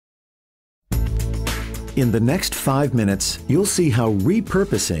In the next 5 minutes, you'll see how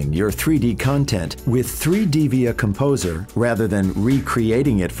repurposing your 3D content with 3D via Composer, rather than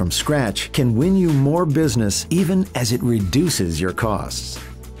recreating it from scratch, can win you more business even as it reduces your costs.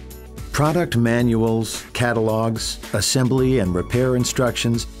 Product manuals, catalogs, assembly and repair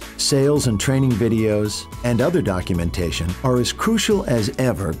instructions, sales and training videos, and other documentation are as crucial as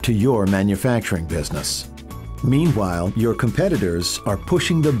ever to your manufacturing business. Meanwhile, your competitors are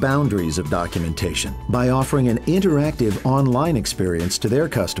pushing the boundaries of documentation by offering an interactive online experience to their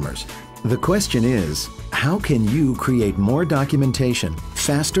customers. The question is, how can you create more documentation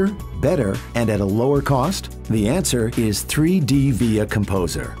faster, better, and at a lower cost? The answer is 3D via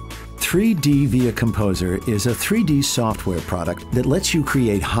Composer. 3D via Composer is a 3D software product that lets you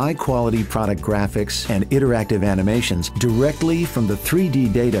create high-quality product graphics and interactive animations directly from the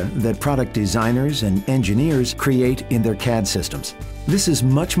 3D data that product designers and engineers create in their CAD systems. This is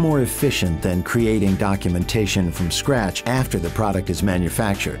much more efficient than creating documentation from scratch after the product is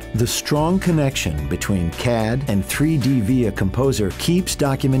manufactured. The strong connection between CAD and 3D via Composer keeps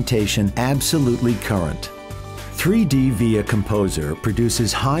documentation absolutely current. 3D via Composer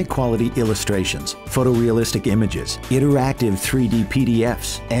produces high-quality illustrations, photorealistic images, interactive 3D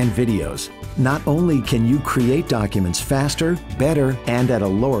PDFs, and videos. Not only can you create documents faster, better, and at a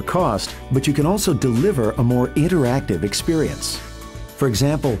lower cost, but you can also deliver a more interactive experience. For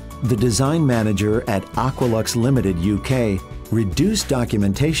example, the design manager at Aqualux Limited UK reduced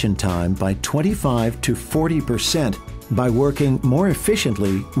documentation time by 25 to 40% by working more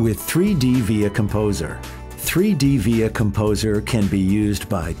efficiently with 3D via Composer. 3D via Composer can be used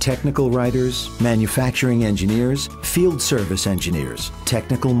by technical writers, manufacturing engineers, field service engineers,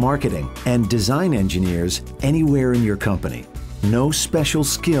 technical marketing, and design engineers anywhere in your company. No special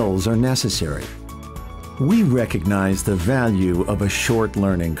skills are necessary. We recognize the value of a short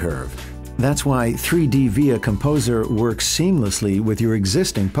learning curve. That's why 3D via Composer works seamlessly with your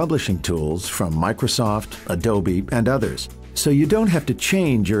existing publishing tools from Microsoft, Adobe, and others. So you don't have to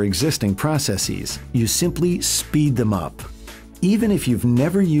change your existing processes, you simply speed them up. Even if you've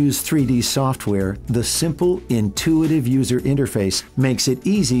never used 3D software, the simple, intuitive user interface makes it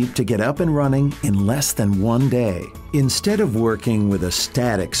easy to get up and running in less than 1 day. Instead of working with a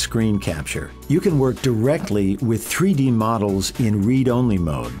static screen capture, you can work directly with 3D models in read-only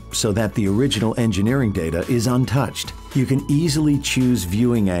mode so that the original engineering data is untouched. You can easily choose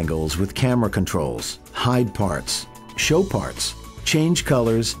viewing angles with camera controls, hide parts, show parts, change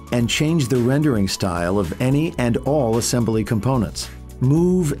colors, and change the rendering style of any and all assembly components.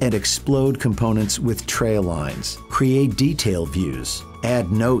 Move and explode components with trail lines, create detail views,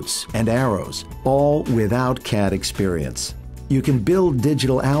 add notes and arrows, all without CAD experience. You can build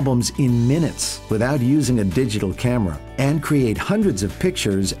digital albums in minutes without using a digital camera, and create hundreds of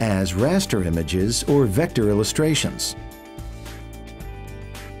pictures as raster images or vector illustrations.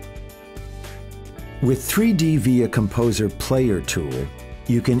 With 3D via Composer Player tool,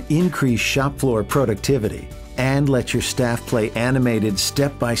 you can increase shop floor productivity and let your staff play animated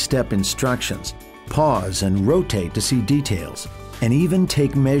step-by-step instructions, pause and rotate to see details, and even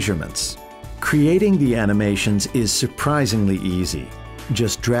take measurements. Creating the animations is surprisingly easy.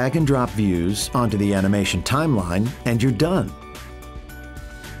 Just drag and drop views onto the animation timeline and you're done.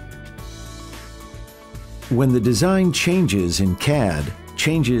 When the design changes in CAD,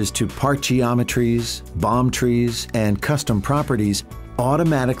 changes to part geometries, BOM trees, and custom properties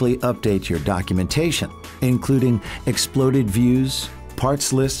automatically update your documentation, including exploded views,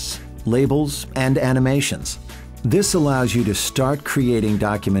 parts lists, labels, and animations. This allows you to start creating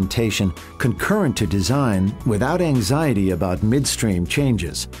documentation concurrent to design without anxiety about midstream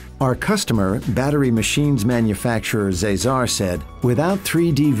changes. Our customer, battery machines manufacturer Cesar, said, "Without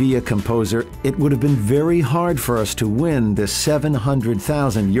 3D via Composer, it would have been very hard for us to win this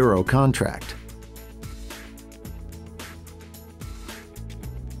 €700,000 contract."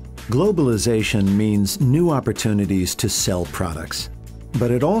 Globalization means new opportunities to sell products. But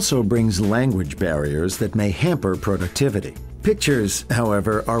it also brings language barriers that may hamper productivity. Pictures,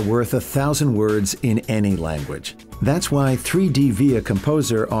 however, are worth 1,000 words in any language. That's why 3D via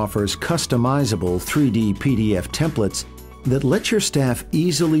Composer offers customizable 3D PDF templates that let your staff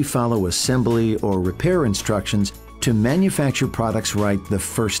easily follow assembly or repair instructions to manufacture products right the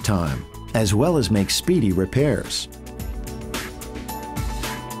first time, as well as make speedy repairs.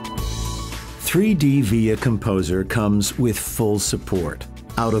 3D via Composer comes with full support,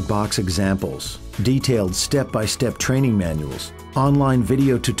 out-of-box examples, detailed step-by-step training manuals, online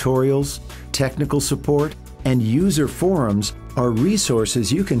video tutorials, technical support, and user forums are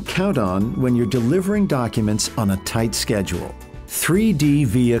resources you can count on when you're delivering documents on a tight schedule. 3D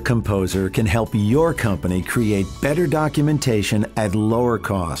via Composer can help your company create better documentation at lower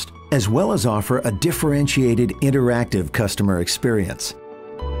cost, as well as offer a differentiated interactive customer experience.